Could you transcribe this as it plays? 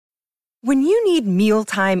When you need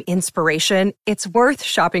mealtime inspiration, it's worth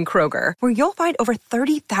shopping Kroger, where you'll find over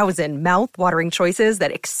 30,000 mouth-watering choices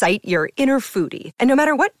that excite your inner foodie. And no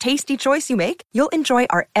matter what tasty choice you make, you'll enjoy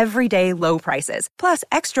our everyday low prices, plus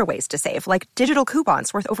extra ways to save, like digital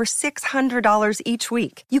coupons worth over $600 each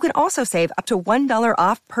week. You can also save up to $1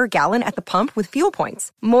 off per gallon at the pump with fuel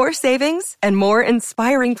points. More savings and more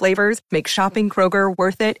inspiring flavors make shopping Kroger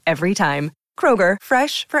worth it every time. Kroger,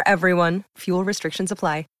 fresh for everyone. Fuel restrictions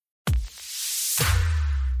apply.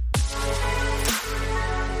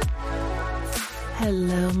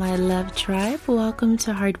 Hello, my love tribe. Welcome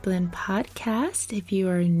to Heartblend Podcast. If you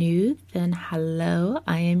are new, then hello.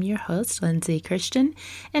 I am your host, Lindsay Christian,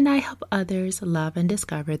 and I help others love and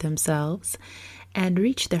discover themselves and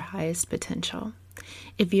reach their highest potential.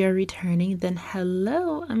 If you're returning, then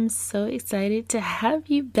hello. I'm so excited to have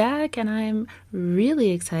you back, and I'm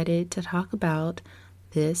really excited to talk about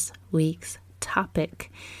this week's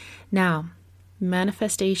topic. Now,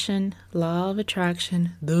 manifestation, law of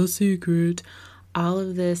attraction, the secret. All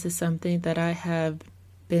of this is something that I have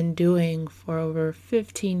been doing for over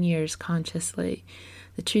 15 years consciously.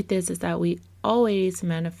 The truth is that we always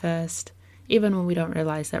manifest, even when we don't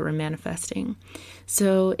realize that we're manifesting.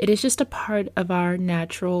 So it is just a part of our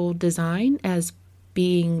natural design as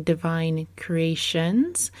being divine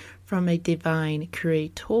creations from a divine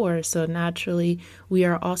creator. So naturally, we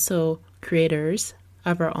are also creators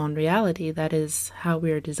of our own reality. That is how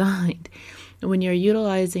we are designed. When you're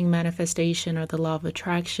utilizing manifestation or the law of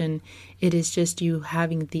attraction, it is just you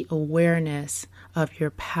having the awareness of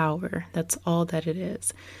your power. That's all that it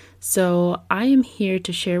is. So I am here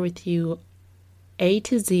to share with you A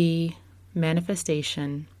to Z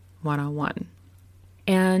manifestation 101.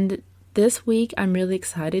 And this week, I'm really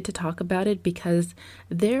excited to talk about it because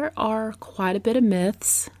there are quite a bit of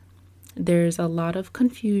myths. There's a lot of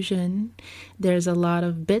confusion. There's a lot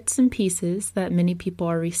of bits and pieces that many people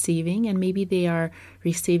are receiving, and maybe they are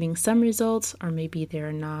receiving some results, or maybe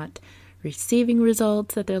they're not receiving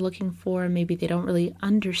results that they're looking for. Maybe they don't really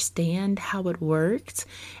understand how it works.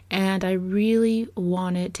 And I really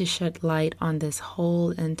wanted to shed light on this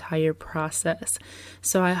whole entire process.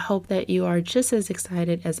 So I hope that you are just as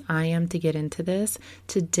excited as I am to get into this.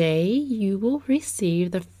 Today, you will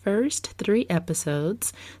receive the first 3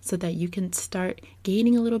 episodes so that you can start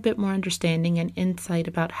gaining a little bit more understanding and insight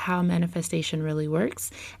about how manifestation really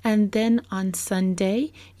works. And then on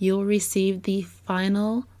Sunday, you'll receive the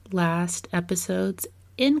last episodes,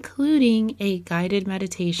 including a guided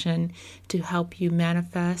meditation to help you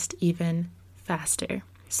manifest even faster.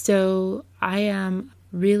 So I am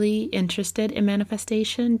really interested in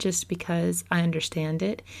manifestation just because I understand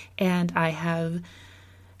it, and I have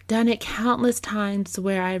done it countless times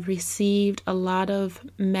where I've received a lot of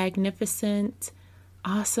magnificent,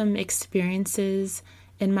 awesome experiences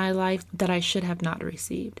in my life that I should have not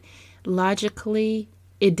received. Logically,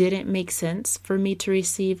 it didn't make sense for me to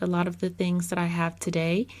receive a lot of the things that I have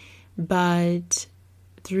today, but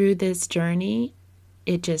through this journey,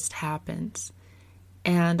 it just happens.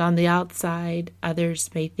 And on the outside,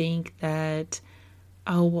 others may think that,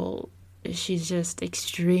 oh, well, she's just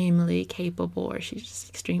extremely capable, or she's just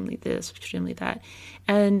extremely this, extremely that.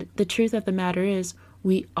 And the truth of the matter is,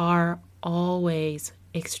 we are always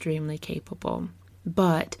extremely capable.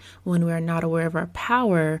 But when we're not aware of our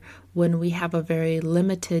power, when we have a very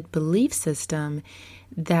limited belief system,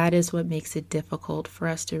 that is what makes it difficult for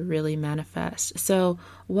us to really manifest. So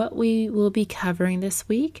what we will be covering this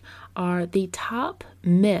week are the top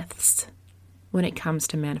myths when it comes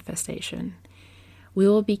to manifestation. We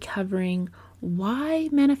will be covering why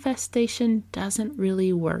manifestation doesn't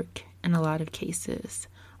really work in a lot of cases.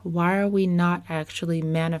 Why are we not actually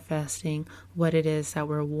manifesting what it is that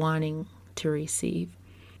we're wanting to receive?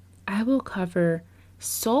 I will cover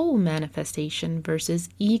soul manifestation versus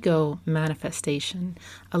ego manifestation.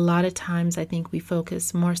 A lot of times I think we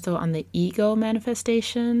focus more so on the ego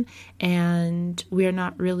manifestation, and we're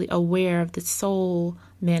not really aware of the soul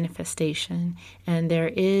manifestation. And there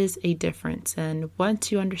is a difference. And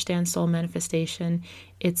once you understand soul manifestation,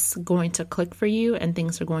 it's going to click for you, and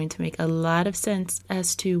things are going to make a lot of sense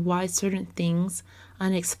as to why certain things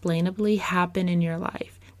unexplainably happen in your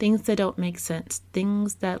life. Things that don't make sense,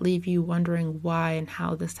 things that leave you wondering why and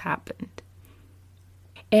how this happened.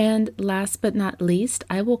 And last but not least,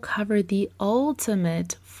 I will cover the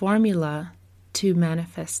ultimate formula to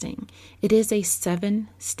manifesting. It is a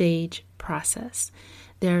 7-stage process.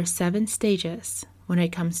 There are 7 stages when it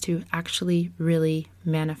comes to actually really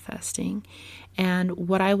manifesting. And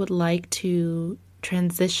what I would like to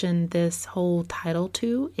transition this whole title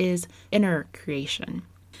to is inner creation.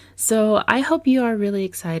 So I hope you are really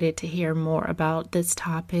excited to hear more about this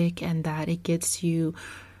topic and that it gets you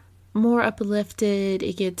more uplifted,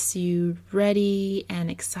 it gets you ready and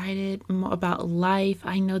excited about life.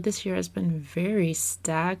 I know this year has been very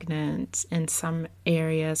stagnant in some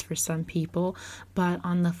areas for some people, but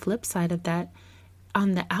on the flip side of that,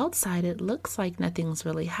 on the outside, it looks like nothing's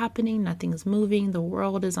really happening, nothing's moving, the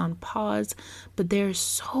world is on pause, but there's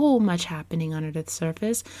so much happening under the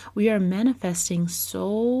surface. We are manifesting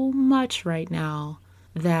so much right now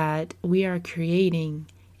that we are creating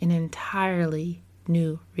an entirely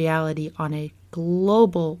new reality on a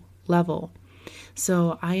global level.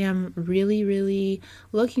 So I am really, really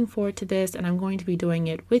looking forward to this, and I'm going to be doing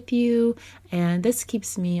it with you, and this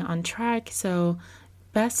keeps me on track. So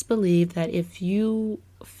best believe that if you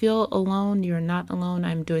feel alone, you're not alone.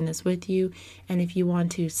 I'm doing this with you. And if you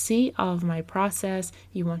want to see all of my process,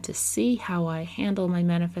 you want to see how I handle my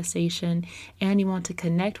manifestation, and you want to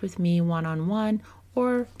connect with me one-on-one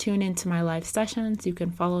or tune into my live sessions, you can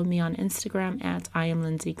follow me on Instagram at I am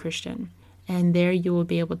Lindsay Christian. And there you will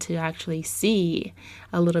be able to actually see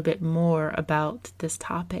a little bit more about this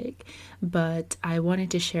topic. But I wanted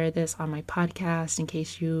to share this on my podcast in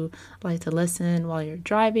case you like to listen while you're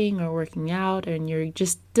driving or working out and you're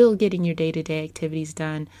just still getting your day-to-day activities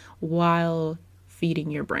done while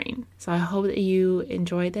feeding your brain. So I hope that you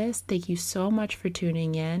enjoy this. Thank you so much for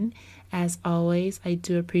tuning in. As always, I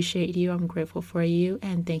do appreciate you. I'm grateful for you.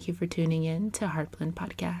 And thank you for tuning in to Heart Blend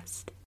Podcast.